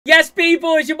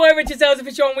people, it's your boy Richardsales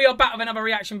official, and we are back with another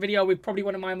reaction video with probably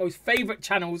one of my most favourite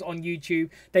channels on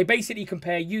YouTube. They basically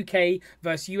compare UK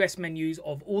versus US menus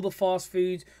of all the fast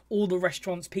foods, all the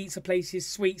restaurants, pizza places,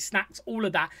 sweets, snacks, all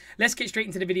of that. Let's get straight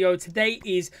into the video. Today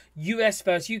is US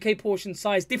versus UK portion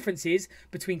size differences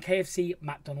between KFC,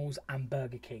 McDonald's and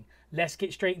Burger King. Let's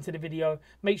get straight into the video.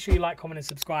 Make sure you like, comment and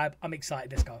subscribe. I'm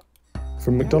excited. Let's go.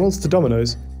 From McDonald's to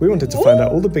Domino's, we wanted to find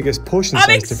out all the biggest portion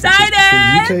size differences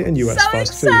between UK and US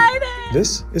fast food.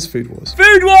 This is Food Wars.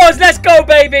 Food Wars, let's go,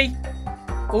 baby!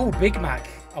 Oh, Big Mac.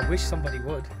 I wish somebody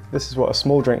would. This is what a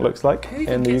small drink looks like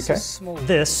in the UK.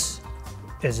 This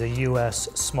is a US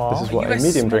small. This is what a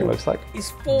medium drink looks like.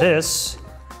 This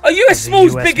a US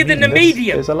small's bigger than the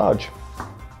medium. This is a large.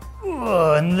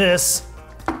 And this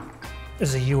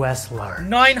is a US large.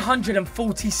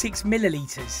 946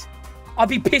 millilitres. I'll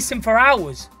be pissing for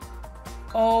hours.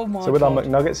 Oh my god. So with our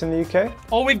McNuggets in the UK,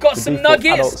 oh, we've got some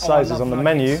nuggets. Adult sizes on the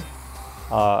menu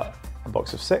are a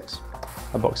box of 6,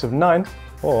 a box of 9,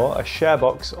 or a share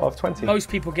box of 20. Most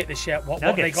people get the share. What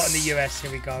they got in the US? Here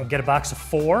we go. Get a box of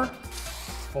 4,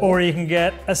 or you can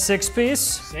get a 6-piece,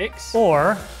 6,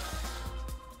 or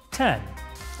 10.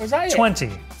 Was that 20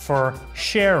 for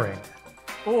sharing,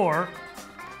 or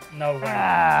no way.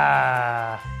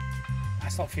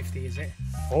 That's not 50, is it?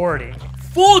 40.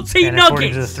 40 and nuggets!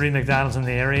 According to the 3 McDonald's in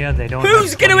the area, they don't.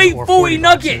 Who's going to eat 40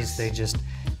 nuggets? They just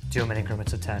do them in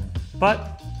increments of 10.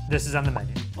 But this is on the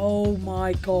menu. Oh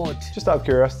my god. Just out of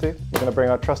curiosity, we're going to bring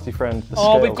our trusty friend, the scales.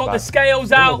 Oh, we've got back. the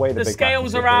scales out. The Big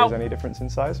scales Mac, are out. Is there any difference in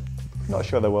size? Not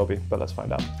sure there will be, but let's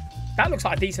find out. That looks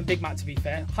like a decent Big Mac, to be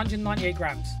fair. 198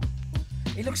 grams.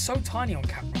 It looks so tiny on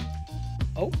camera.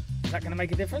 Oh, is that going to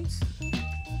make a difference?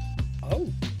 Oh,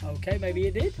 okay, maybe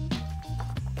it did.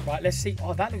 Right, let's see.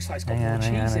 Oh, that looks like it's got more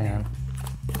cheese in it.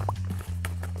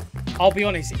 I'll be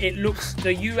honest,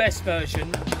 the US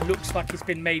version looks like it's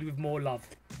been made with more love.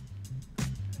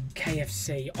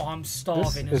 KFC. Oh, I'm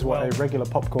starving This is as well. what a regular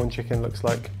popcorn chicken looks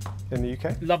like in the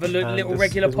UK. Love a little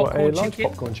regular this is popcorn what a large chicken.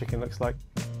 popcorn chicken looks like.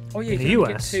 Oh yeah, in the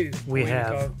US, we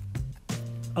have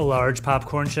a large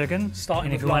popcorn chicken.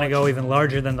 And if you want to go even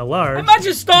larger than the large,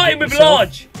 imagine starting with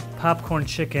large. Popcorn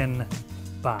chicken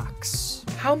box.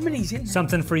 How many's in there?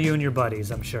 Something for you and your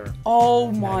buddies, I'm sure.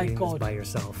 Oh my god. By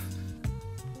yourself.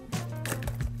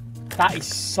 That is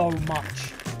so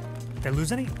much. Did I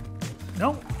lose any?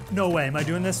 No? No way. Am I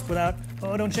doing this without...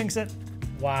 Oh, don't jinx it.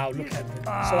 Wow, look at this.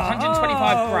 So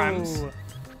 125 grams.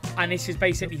 And this is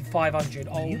basically 500.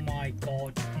 Oh my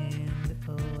god.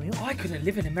 I couldn't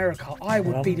live in America. I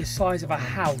would be the size of a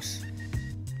house.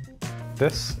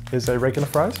 This is a regular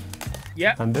fries.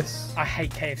 Yeah. And this... I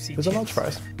hate KFC is a large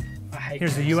fries.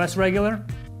 Here's the US regular,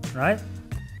 right?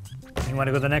 You want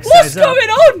to go the next size up? What's going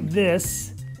on?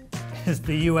 This is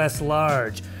the US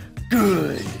large.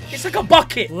 Good. It's like a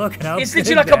bucket. Look at how it's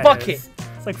literally like a bucket.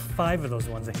 It's like 5 of those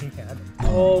ones that he had.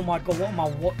 Oh my god, what am I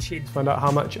watching? Let's find out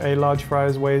how much a large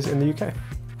fries weighs in the UK.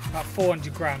 About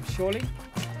 400 grams, surely?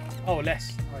 Oh,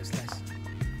 less. Oh, it's less.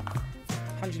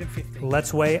 150.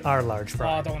 Let's weigh our large fry.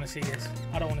 Oh, I don't want to see this.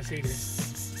 I don't want to see this.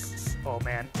 Oh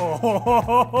man.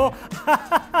 Oh.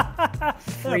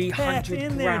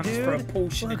 300 grams for a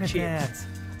portion of chips.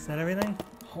 Is that everything?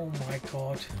 Oh my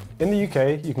god. In the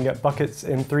UK, you can get buckets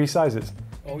in 3 sizes.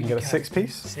 Oh, you can get a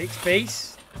 6-piece.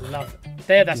 6-piece. Love it.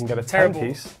 There, that's terrible. You can get a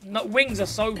 10-piece. No, wings are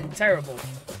so terrible.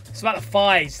 It's about the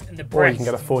thighs and the breast. Or you can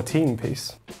get a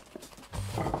 14-piece.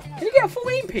 Can you get a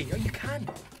 14-piece? Oh, you can.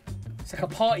 It's like a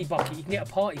party bucket. You can get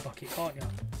a party bucket, can't you?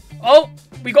 Oh,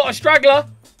 we got a straggler.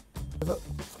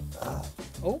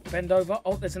 Oh, bend over.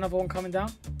 Oh, there's another one coming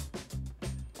down.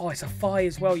 Oh, it's a thigh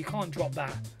as well. You can't drop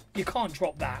that. You can't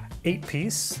drop that.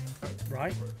 8-piece.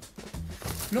 Right.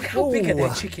 Look how big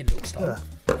their chicken looks though.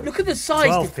 Look at the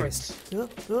size difference.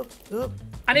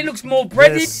 And it looks more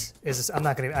breaded.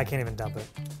 I can't even dump it.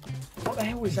 What the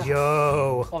hell is that?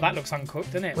 Yo. Oh, that looks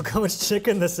uncooked, doesn't it? Look how much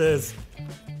chicken this is.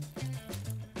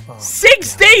 Oh,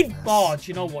 16! Oh, do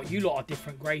you know what? You lot are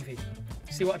different gravy.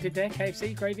 See what I did there?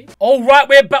 KFC gravy. All right,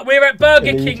 we're at Burger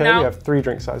King in the UK, now. we have 3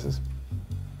 drink sizes.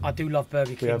 I do love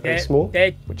Burger King. We have a small,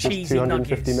 they're which cheesy is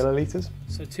 250 nuggets. millilitres.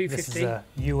 So 250. This is a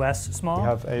US small. We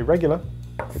have a regular,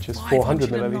 which is 400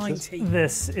 millilitres.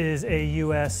 This is a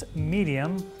US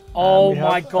medium. Oh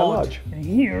my god. And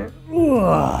here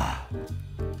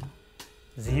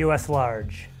is a US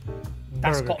large.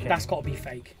 That's got to be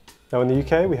fake. Now in the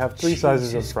UK, we have 3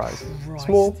 sizes of fries.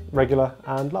 Small, regular,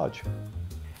 and large.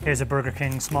 Here's a Burger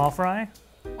King small fry.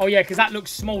 Oh yeah, because that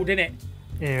looks small, didn't it?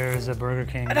 Here's a Burger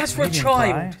King and that's for a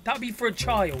child. That would be for a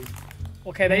child.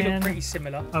 Okay, they look pretty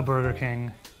similar. A Burger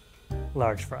King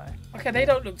large fry. Okay, they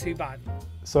don't look too bad.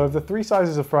 So of the 3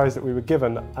 sizes of fries that we were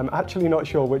given, I'm actually not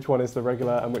sure which one is the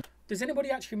regular and which... Does anybody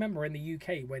actually remember in the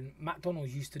UK when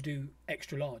McDonald's used to do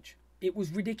extra large? It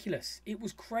was ridiculous. It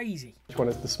was crazy. Which one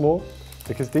is the small?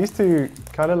 Because these two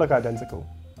kind of look identical.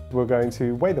 We're going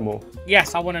to weigh them all.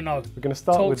 Yes, I want to know. We're going to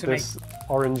start with this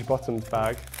orange bottomed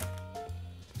bag.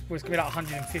 Well, it's going to be like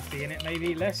 150 in it,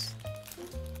 maybe less.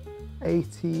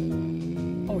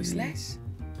 80... Oh, it's less?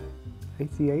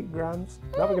 88 grams.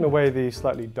 Now we're going to weigh the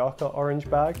slightly darker orange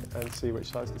bag and see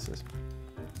which size this is.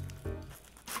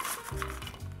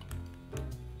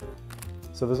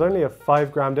 So there's only a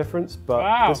 5 gram difference,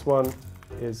 but this one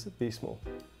is the small.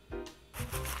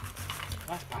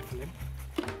 That's baffling.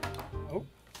 Oh.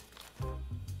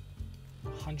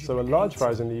 So a large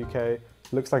fries in the UK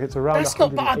looks like it's around. That's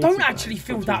not, but I don't actually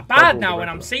feel that bad now when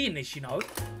I'm seeing this, you know.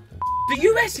 The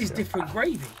US is different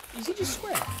gravy. Is it just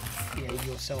square? Yeah,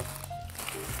 yourself.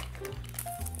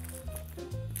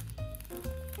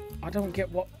 I don't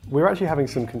get what... We're actually having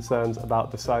some concerns about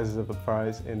the sizes of the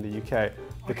fries in the UK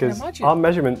because our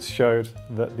measurements showed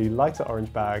that the lighter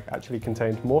orange bag actually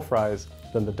contained more fries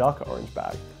than the darker orange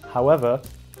bag. However,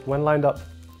 when lined up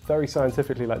very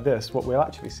scientifically like this, what we'll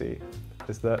actually see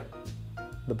is that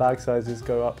the bag sizes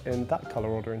go up in that colour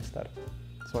order instead.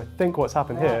 So I think what's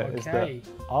happened here is that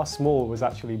our small was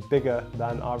actually bigger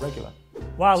than our regular.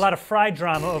 Wow, a lot of fry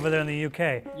drama over there in the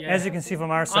UK. Yeah. As you can see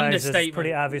from our size, it's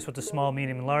pretty obvious what the small,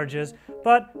 medium, and large is.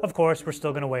 But, of course, we're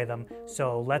still going to weigh them.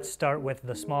 So let's start with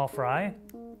the small fry.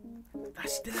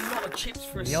 That's still a lot of chips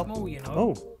for a small, you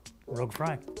know. Oh, rogue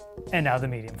fry. And now the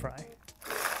medium fry.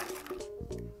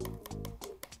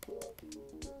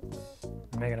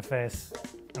 I'm making a face. I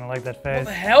don't like that face.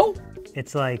 What the hell?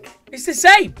 It's like... It's the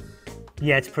same.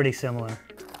 Yeah, it's pretty similar.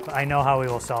 But I know how we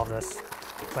will solve this.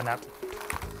 But not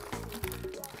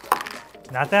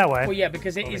that way. Well, yeah,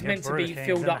 because it is meant to be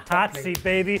filled up hot seat,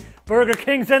 baby. Burger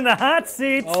King's in the hot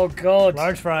seat. Oh, God.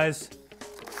 Large fries.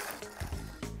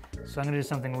 So I'm going to do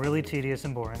something really tedious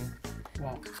and boring.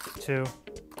 What? 2,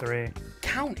 3,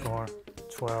 counting. 4,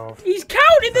 12. He's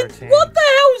counting 13, what the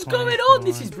hell's going on?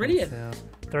 This is brilliant.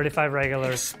 35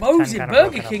 regulars. Exposing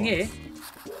Burger King here.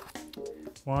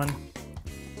 1,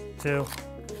 2,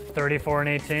 34 and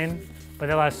 18. But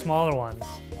they'll have smaller ones.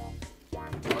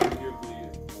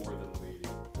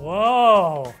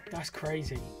 Whoa! That's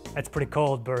crazy. That's pretty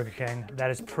cold, Burger King. That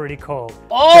is pretty cold.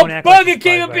 Oh, Burger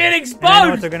King are being exposed! And I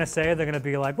know what they're going to say. They're going to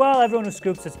be like, well, everyone who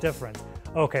scoops, it's different.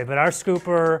 Okay, but our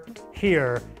scooper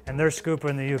here and their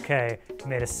scooper in the UK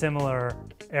made a similar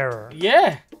error.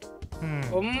 Yeah.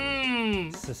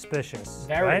 Suspicious,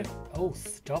 Very. right? Oh,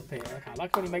 stop it. Okay, I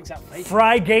like when he makes that face.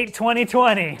 Frygate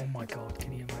 2020. Oh my God,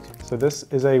 can you imagine? So this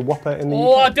is a Whopper in the UK.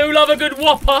 Oh, I do love a good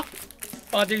Whopper.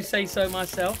 I do say so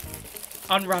myself.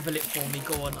 Unravel it for me,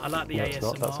 go on. I like the ASMR.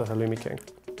 Not, that's a Halloumi King.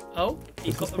 Oh,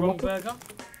 you've got the wrong burger?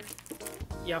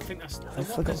 Yeah, I think that's the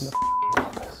Whoppers.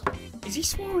 Is he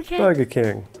swore again? Burger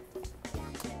King.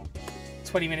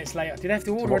 20 minutes later. Did they have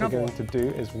to order another one? What we're going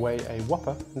to do is weigh a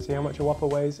Whopper and see how much a Whopper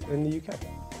weighs in the UK.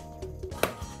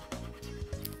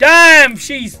 Damn,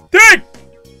 she's dead!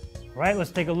 Right,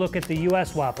 let's take a look at the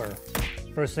US Whopper.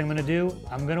 First thing I'm going to do,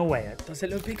 I'm going to weigh it. Does it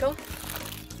look bigger?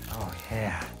 Oh,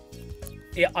 yeah.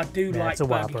 Yeah, I do like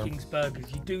Burger King's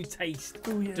burgers. You do taste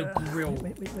the grill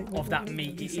of that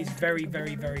meat. It is very,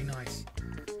 very, very nice.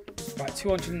 Right,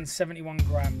 271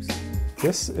 grams.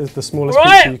 This is the smallest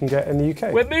pizza you can get in the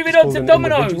UK. We're moving on to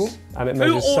Domino's. And it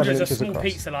Who measures 7 orders a inches small across.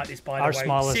 pizza like this, by the way? Our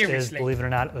smallest Seriously. is, believe it or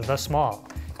not, the small.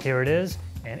 Here it is,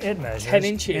 and it measures 10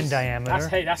 inches in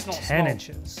diameter. That's not 10 small.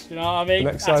 inches. You know what I mean?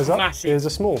 The next size up massive. is a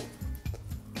small,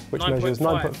 which measures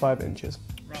 9.5 inches.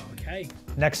 Right, okay.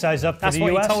 Next size up for That's the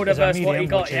what US he told is us our medium, what he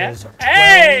got, which yeah? is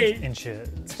 12 inches.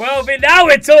 12 in, now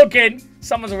we're talking.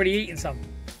 Someone's already eaten some.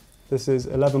 This is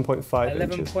 11.5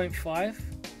 inches. 11.5.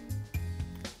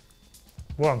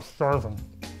 Well, I'm starving.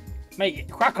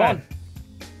 Mate, crack on.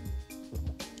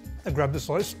 I grabbed a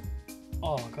slice.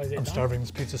 Oh, guys, I'm starving.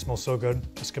 This pizza smells so good.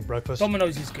 I skipped breakfast.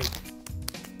 Domino's is good.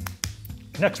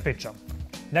 Next pizza.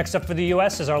 Next up for the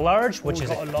US is our large, which is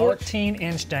a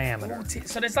 14-inch diameter.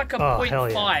 So there's like a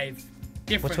 0.5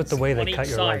 difference. What's with the way they cut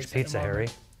your large size pizza, Harry?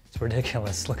 It's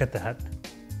ridiculous. Look at that.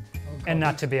 And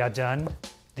not to be outdone,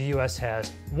 the US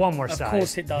has one more size. Of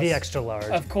course it does. The extra large.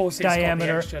 Of course it's diameter,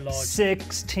 got the extra large.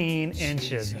 16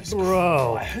 inches. Jesus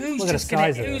Bro,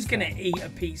 who's gonna eat a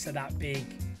pizza that big?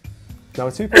 Now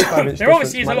a 2.5 inch There obviously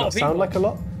difference is a might lot not of people. sound like a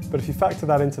lot, but if you factor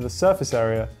that into the surface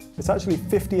area, it's actually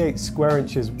 58 square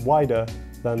inches wider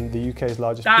than the UK's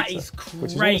largest That pizza. is crazy.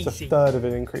 Which is almost a third of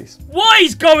an increase. What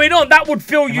is going on? That would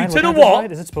fill you to the what?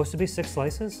 Right? Is it supposed to be 6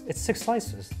 slices? It's 6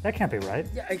 slices. That can't be right.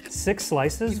 Yeah, 6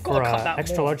 slices you've for gotta cut an that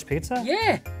extra more. large pizza?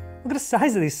 Yeah. Look at the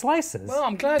size of these slices. Well,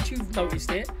 I'm glad you've noticed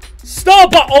it.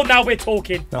 Starbucks. Oh, now we're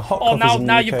talking. Now, hot coffees in the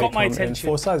now UK you've got my come attention. in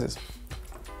 4 sizes.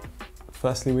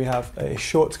 Firstly, we have a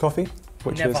short coffee,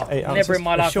 which is 8 ounces. Never in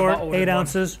my life. Short, have I ordered 8 one.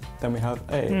 ounces. Then we have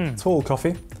a tall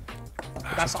coffee.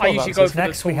 That's, I 12 usually go ounces. for the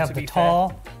Next, we tall, have to the be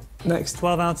tall, Next,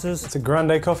 12 ounces. it's a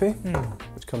grande coffee,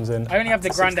 which comes in. fair. I only have the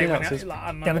at grande 16 one. ounces.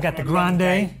 Then we got the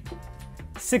grande,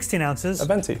 16 ounces. A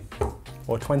venti,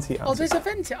 or 20 ounces. Oh, there's a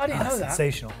venti. I didn't know that.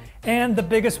 Sensational. And the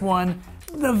biggest one,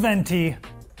 the venti,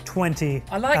 20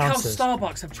 I like ounces. how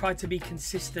Starbucks have tried to be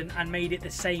consistent and made it the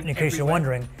same. In case you're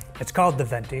wondering, it's called the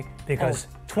venti because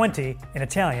 20 in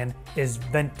Italian is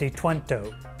venti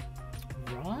twento.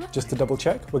 Right. Just to double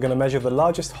check, we're going to measure the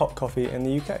largest hot coffee in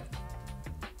the UK.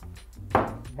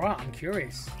 Right, I'm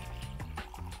curious.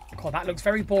 God, that looks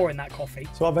very boring, that coffee.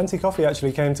 So our venti coffee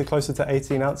actually came to closer to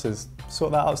 18 ounces.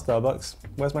 Sort that out, Starbucks.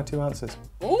 Where's my 2 ounces?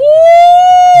 Ooh!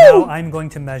 Now I'm going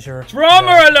to measure Drama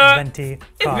the alert! venti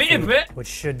coffee, Bit. which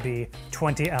should be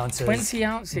 20 ounces. 20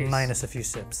 ounces. Minus a few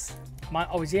sips.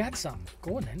 Oh, has he had some?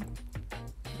 Go on then.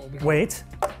 What have we got? Wait.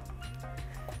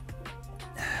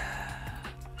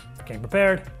 Getting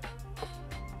prepared.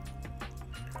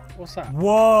 What's that?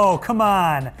 Whoa, come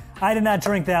on. I did not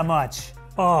drink that much.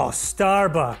 Oh,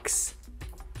 Starbucks.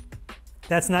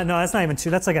 That's not even 2,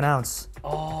 that's like an ounce.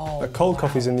 Oh. The cold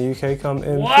coffees in the UK come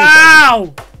in.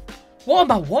 Wow! What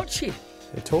am I watching?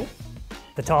 A tall,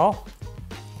 The tall,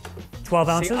 12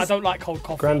 ounces. See, I don't like cold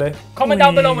coffee. grande, Comment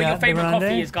down below We what your got the favourite grande.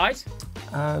 coffee is, guys.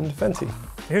 and venti.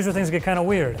 Here's where things get kind of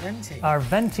weird. Venti. Our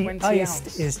venti 20 iced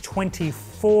ounce. is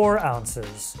 24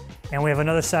 ounces. And we have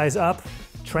another size up,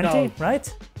 Trenti, No.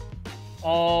 right?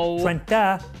 Oh,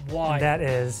 Trenta. Why? And that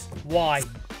is why?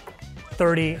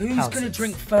 30 Who's ounces. going to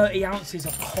drink 30 ounces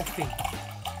of coffee?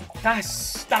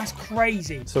 That's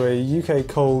crazy. So a UK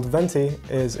cold venti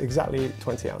is exactly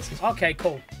 20 ounces. Okay,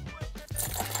 cool.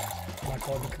 Oh my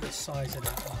God, look at the size of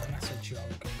that one. That's a joke.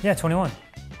 Yeah, 21.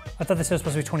 I thought this was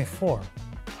supposed to be 24.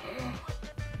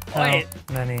 How Oi.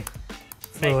 many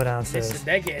fluid Mate, ounces? Listen,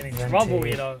 they're getting in Venti. trouble,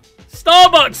 you know.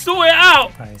 Starbucks, sort it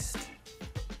out! Iced.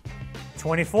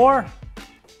 24?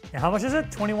 And how much is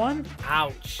it? 21?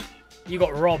 Ouch. You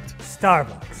got robbed.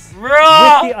 Starbucks. Bro!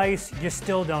 With the ice, you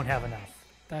still don't have enough.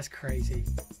 That's crazy.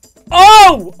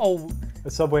 Oh! Oh,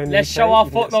 At Subway in the let's UK, show our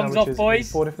you can get footlongs off, sandwiches in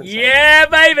boys. 4 different sizes. Yeah,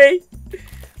 baby!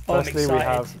 Oh, I'm Firstly, excited. we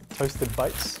have toasted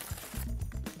bites,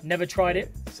 Never tried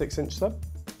it. 6-inch sub,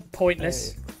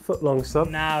 Pointless. a foot-long sub,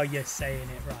 Now you're saying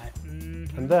it right.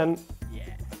 and then Yeah.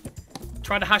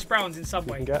 Try the hash browns in you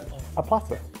Subway. can get Oh. a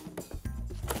platter.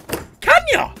 Can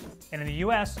ya? And in the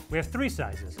US, we have 3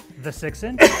 sizes. The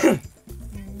 6-inch,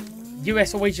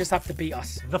 US always just have to beat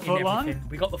us. The in foot long? everything.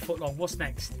 We got the foot long. What's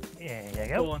next? yeah, you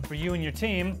Go go. on. For you and your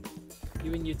team,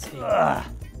 You and your team.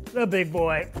 the big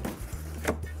boy.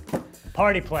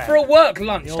 Party platter. For a work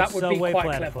lunch, The old that would be Subway quite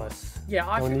platypus. clever. Yeah,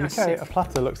 I Now in think the that's UK, sick. a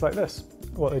platter looks like this.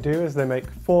 What they do is they make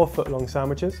 4 foot-long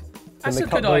sandwiches, and That's they a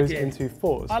cut good those idea. into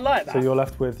 4s. I like So that. you're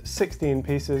left with 16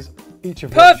 pieces, each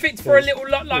of Perfect which for a is little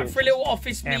like 3 for a little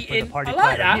office And for meeting. the party I like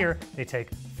platter that. here, they take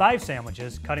 5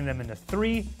 sandwiches, cutting them into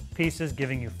 3 pieces,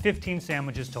 giving you 15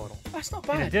 sandwiches total. That's not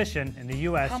In bad. addition, in the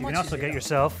US, How you much can is also it, get though?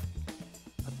 yourself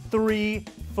a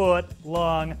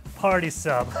 3-foot-long party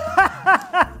sub.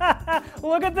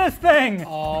 Look at this thing!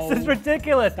 Oh. This is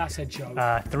ridiculous. That's a joke.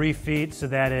 3 feet, so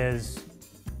that is,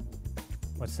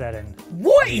 what's that in?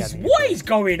 What Yeah, is I mean, what is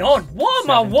going on? What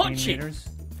am I 17 watching? meters?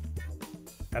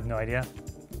 I have no idea.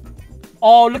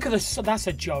 Oh, look at this. That's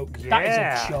a joke. That is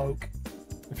Yeah. a joke.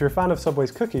 If you're a fan of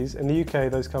Subway's cookies, in the UK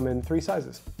those come in 3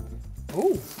 sizes.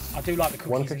 Ooh, I do like the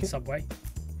One cookies in cookie? Subway.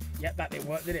 Yep, that didn't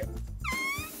work, did it?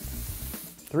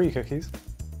 3 cookies,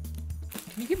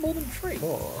 Can you get more than 3?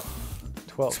 12.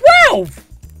 12!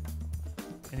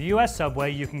 In the US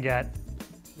Subway, you can get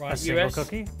Right, a single US,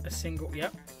 cookie, a single,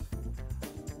 yep.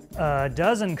 a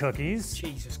dozen cookies,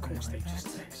 Jesus Christ,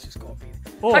 it's just got to be.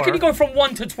 or How can you go from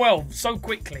 1 to 12 so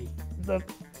quickly? the,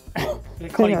 They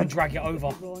can't even drag it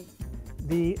over.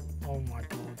 the Oh my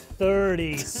God.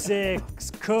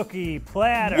 36 cookie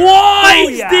platter. What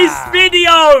is Booyah! this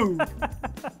video?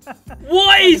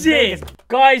 What is it?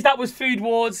 Guys, that was Food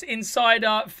Wars.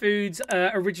 Insider Foods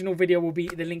original video will be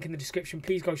the link in the description.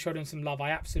 Please go show them some love. I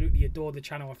absolutely adore the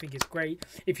channel. I think it's great.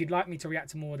 If you'd like me to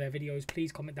react to more of their videos,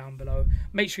 please comment down below.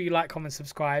 Make sure you like, comment,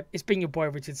 subscribe. It's been your boy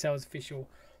Richardsales Official.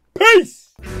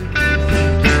 Peace!